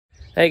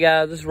Hey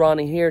guys, this is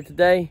Ronnie here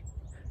today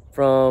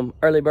from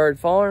Earlybird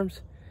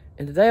Farms,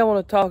 and today I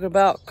want to talk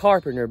about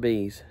carpenter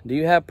bees. Do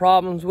you have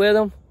problems with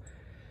them?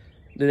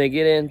 Do they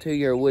get into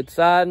your wood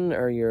siding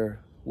or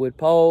your wood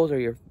poles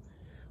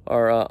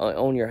or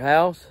on your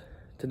house?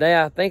 Today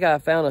I think I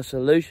found a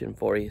solution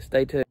for you.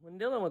 Stay tuned. When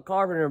dealing with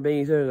carpenter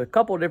bees, there's a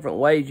couple different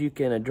ways you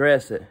can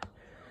address it.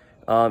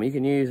 You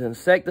can use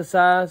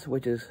insecticides,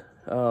 which is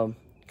kind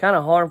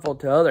of harmful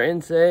to other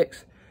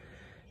insects,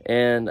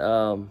 and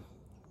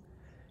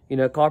you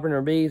know,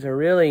 carpenter bees are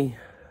really,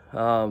 you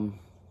know,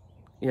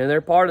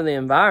 they're part of the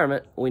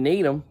environment. We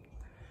need them.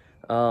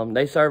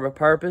 They serve a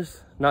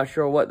purpose. Not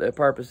sure what the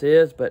purpose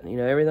is, but, you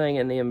know, everything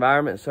in the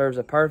environment serves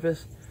a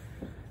purpose.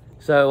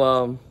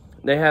 So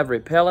they have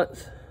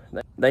repellents.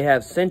 They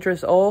have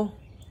citrus oil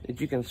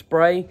that you can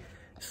spray.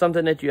 It's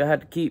something that you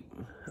have to keep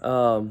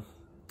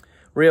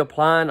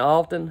reapplying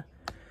often.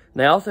 And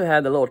they also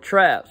have the little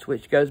traps,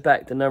 which goes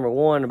back to number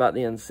one about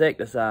the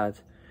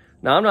insecticides.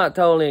 Now, I'm not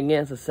totally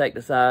against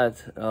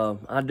insecticides.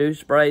 I do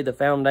spray the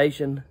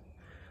foundation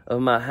of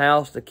my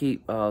house to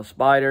keep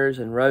spiders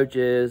and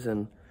roaches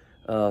and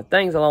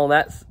things along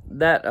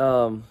that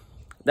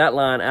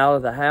line out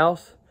of the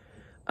house.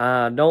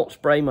 I don't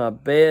spray my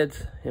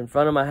beds in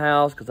front of my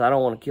house because I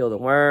don't want to kill the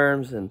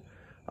worms and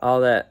all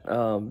that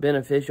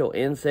beneficial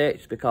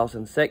insects, because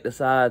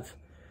insecticides,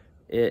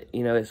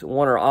 you know, it's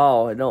one or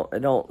all. It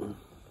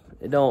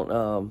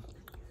don't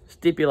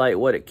stipulate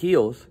what it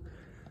kills.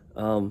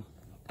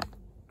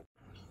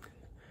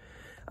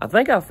 I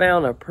think I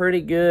found a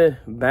pretty good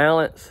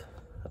balance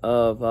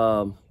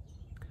of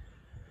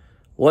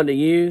what to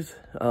use.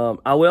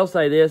 I will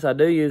say this, I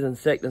do use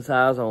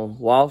insecticides on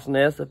wasp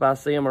nests. If I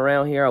see them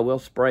around here, I will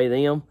spray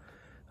them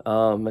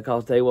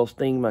because they will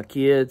sting my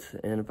kids.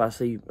 And if I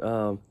see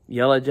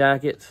yellow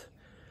jackets,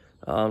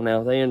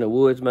 now if they're in the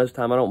woods, most of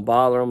the time I don't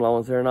bother them as long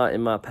as they're not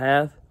in my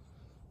path.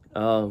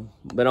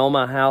 But on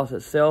my house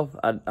itself,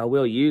 I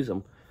will use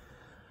them.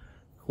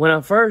 When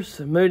I first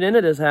moved into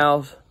this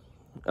house,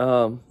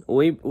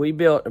 we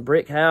built a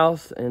brick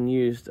house and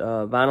used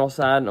vinyl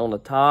siding on the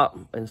top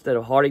instead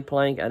of hardy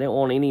plank. I didn't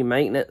want any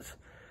maintenance.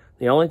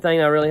 The only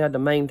thing I really had to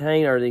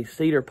maintain are these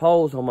cedar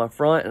poles on my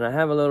front, and I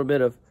have a little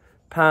bit of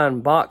pine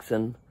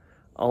boxing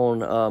on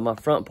my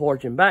front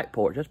porch and back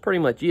porch. That's pretty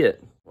much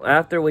it.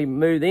 After we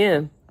moved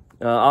in,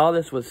 all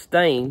this was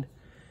stained.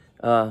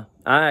 I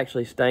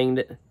actually stained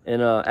it,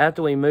 and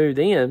after we moved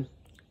in,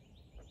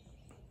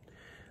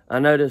 I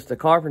noticed the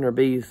carpenter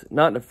bees,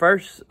 not the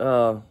first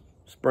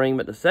spring,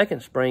 but the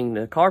second spring,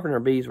 the carpenter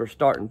bees were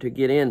starting to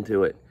get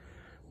into it.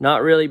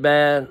 Not really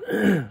bad,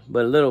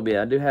 but a little bit.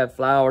 I do have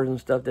flowers and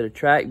stuff that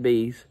attract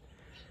bees,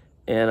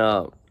 and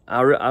I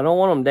don't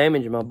want them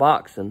damaging my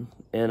boxing,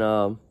 and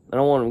I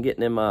don't want them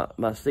getting in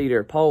my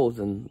cedar poles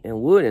and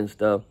wood and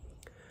stuff.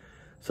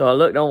 So I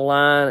looked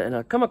online, and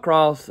I come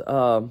across,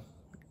 well,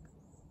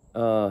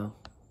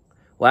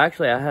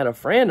 actually, I had a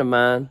friend of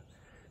mine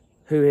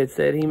who had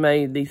said he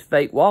made these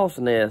fake wasp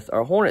nests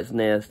or hornet's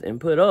nests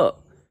and put up.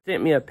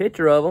 Sent me a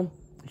picture of them,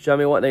 showed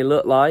me what they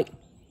look like,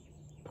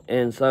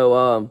 and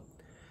so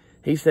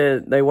he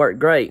said they worked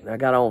great. I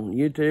got on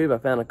YouTube, I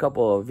found a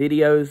couple of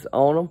videos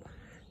on them,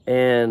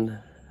 and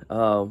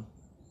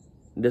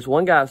this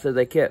one guy said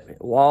they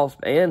kept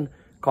wasp and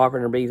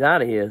carpenter bees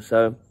out of here.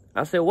 So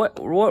I said, what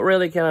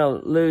really can I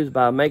lose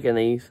by making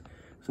these?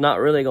 It's not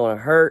really going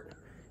to hurt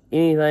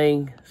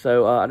anything.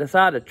 So I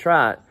decided to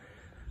try it.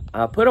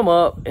 I put them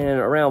up in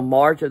around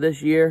March of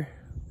this year,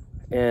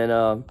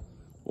 and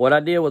what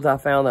I did was I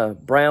found a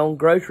brown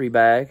grocery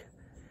bag,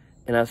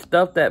 and I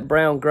stuffed that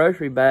brown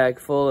grocery bag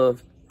full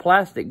of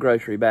plastic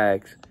grocery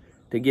bags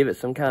to give it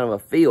some kind of a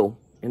feel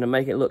and to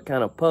make it look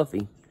kind of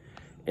puffy.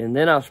 And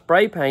then I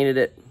spray painted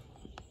it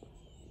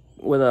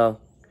with a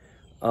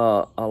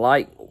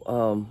light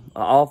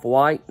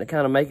off-white to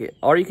kind of make it,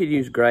 or you could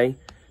use gray,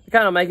 to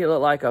kind of make it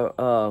look like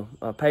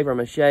a paper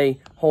mache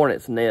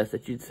hornet's nest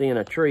that you'd see in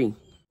a tree.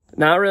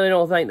 Now, I really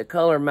don't think the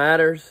color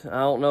matters. I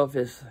don't know if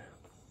it's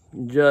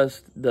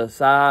just the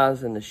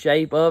size and the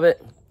shape of it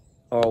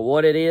or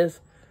what it is,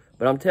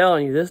 but I'm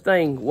telling you, this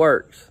thing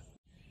works.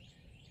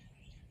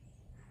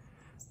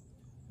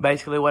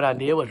 Basically what I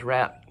did was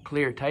wrap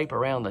clear tape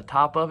around the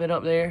top of it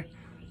up there,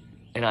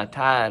 and I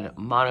tied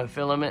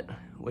monofilament,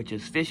 which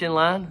is fishing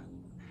line.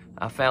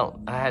 I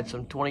had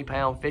some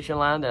 20-pound fishing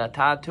line that I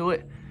tied to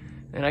it,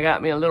 and I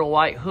got me a little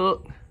white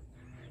hook,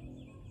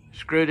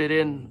 screwed it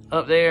in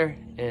up there,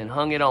 and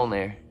hung it on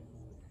there.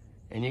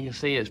 And you can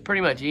see it's pretty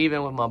much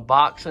even with my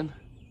boxing.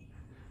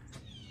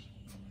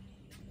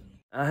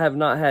 I have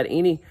not had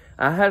any.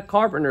 I had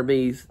carpenter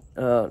bees.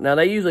 Now,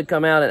 they usually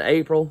come out in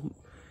April,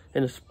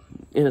 in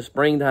the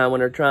springtime when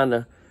they're trying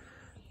to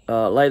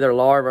lay their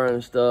larvae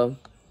and stuff.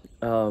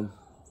 So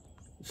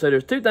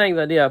there's two things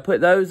I did. I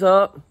put those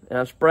up, and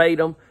I sprayed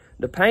them.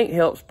 The paint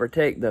helps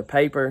protect the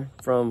paper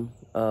from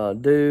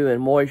dew and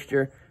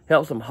moisture.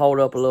 Helps them hold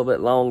up a little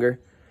bit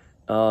longer.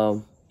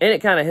 And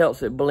it kind of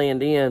helps it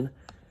blend in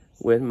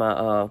with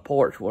my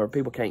porch where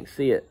people can't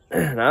see it.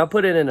 And I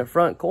put it in the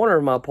front corner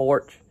of my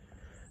porch,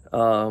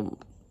 so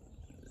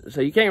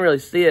you can't really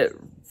see it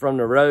from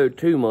the road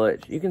too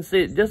much. You can see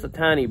it just a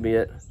tiny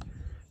bit.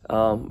 But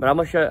I'm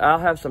gonna show, I'll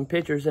have some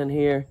pictures in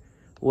here,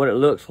 what it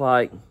looks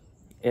like.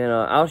 And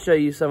I'll show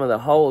you some of the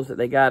holes that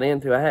they got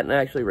into. I hadn't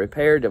actually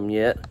repaired them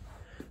yet.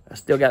 I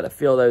still got to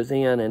fill those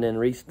in and then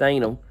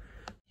restain them.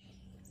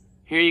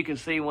 Here you can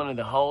see one of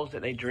the holes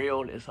that they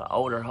drilled. It's an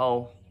older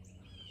hole.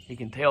 You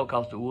can tell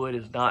because the wood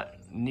is not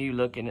new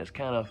looking. It's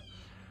kind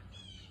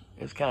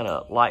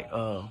of like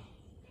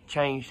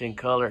changed in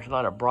color. It's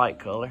not a bright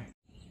color.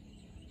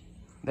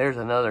 There's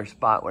another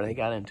spot where they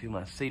got into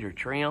my cedar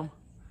trim.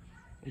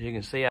 As you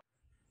can see,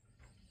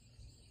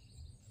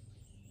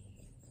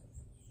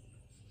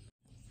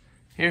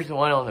 here's the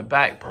one on the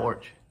back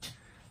porch.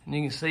 And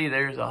you can see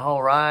there's a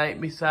hole right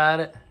beside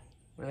it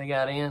where they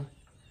got in.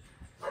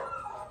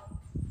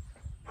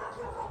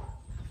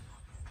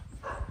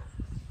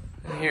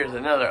 And here's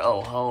another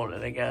old hole that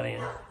they got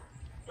in.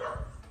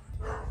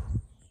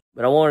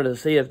 But I wanted to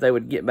see if they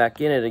would get back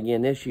in it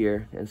again this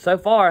year. And so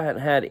far, I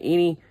hadn't had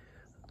any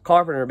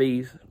carpenter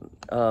bees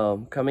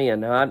come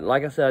in. Now,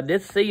 like I said, I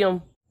did see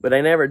them, but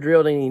they never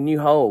drilled any new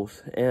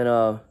holes.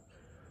 And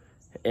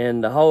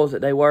the holes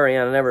that they were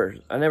in,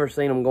 I never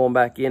seen them going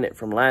back in it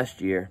from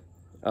last year.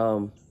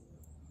 Now,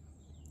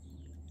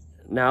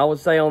 I would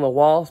say on the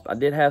wasp, I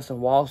did have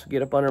some wasps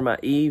get up under my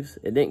eaves.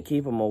 It didn't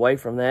keep them away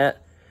from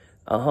that.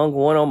 I hung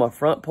one on my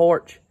front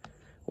porch,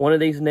 one of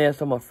these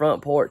nests on my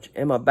front porch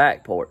and my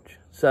back porch.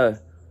 So,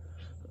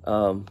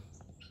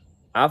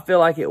 I feel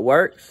like it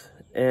works,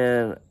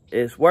 and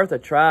it's worth a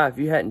try. If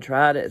you hadn't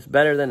tried it, it's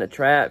better than the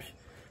traps.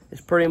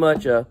 It's pretty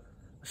much a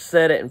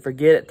set it and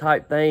forget it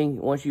type thing.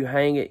 Once you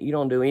hang it, you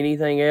don't do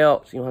anything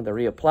else. You don't have to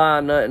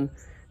reapply nothing.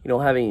 You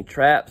don't have any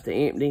traps to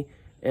empty.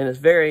 And it's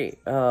very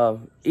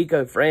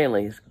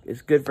eco-friendly.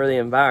 It's good for the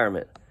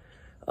environment.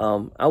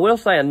 I will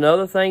say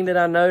another thing that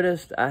I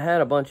noticed. I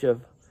had a bunch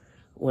of,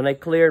 when they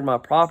cleared my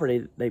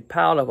property, they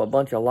piled up a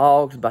bunch of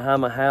logs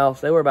behind my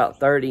house. They were about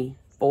 30,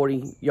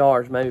 40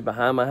 yards maybe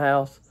behind my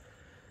house.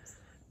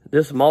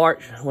 This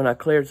March, when I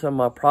cleared some of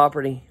my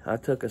property, I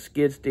took a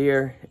skid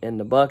steer and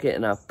the bucket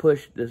and I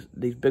pushed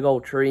these big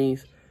old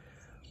trees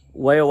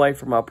way away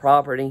from my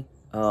property.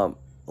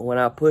 When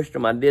I pushed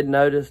them, I did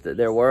notice that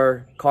there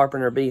were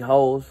carpenter bee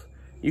holes.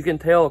 You can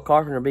tell a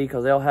carpenter bee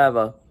because they'll have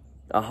a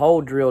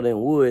hole drilled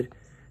in wood.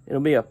 It'll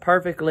be a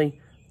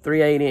perfectly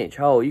 3/8 inch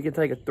hole. You can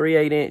take a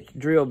 3/8 inch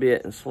drill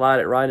bit and slide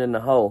it right in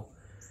the hole.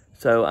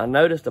 So I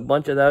noticed a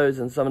bunch of those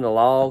in some of the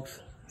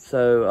logs.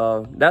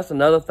 So that's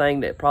another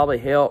thing that probably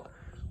helped,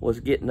 was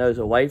getting those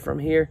away from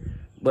here.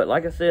 But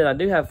like I said, I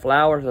do have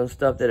flowers and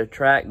stuff that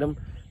attract them.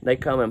 They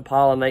come and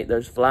pollinate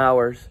those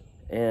flowers.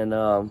 And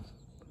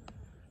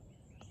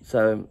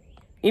so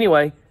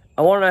anyway,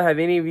 I want to know, have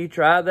any of you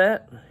tried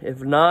that?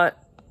 If not,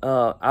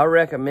 I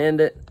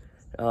recommend it.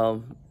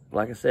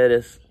 Like I said,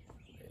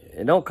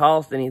 it don't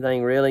cost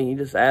anything really. You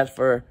just ask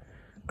for a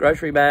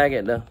grocery bag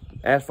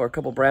ask for a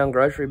couple brown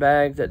grocery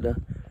bags at the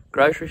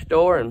grocery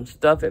store and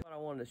stuff it. What I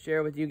wanted to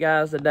share with you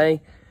guys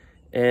today.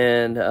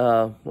 And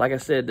like I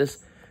said,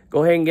 just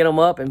go ahead and get them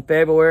up in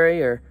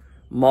February or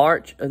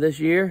March of next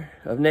year,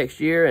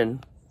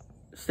 and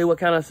see what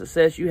kind of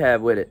success you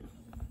have with it.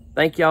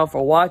 Thank y'all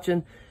for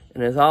watching.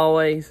 And as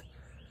always,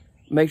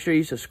 make sure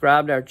you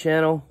subscribe to our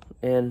channel.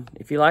 And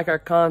if you like our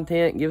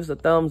content, give us a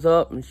thumbs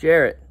up and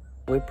share it.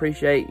 We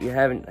appreciate you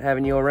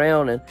having you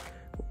around, and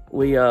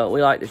we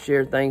like to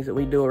share things that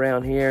we do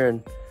around here,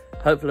 and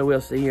hopefully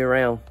we'll see you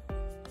around.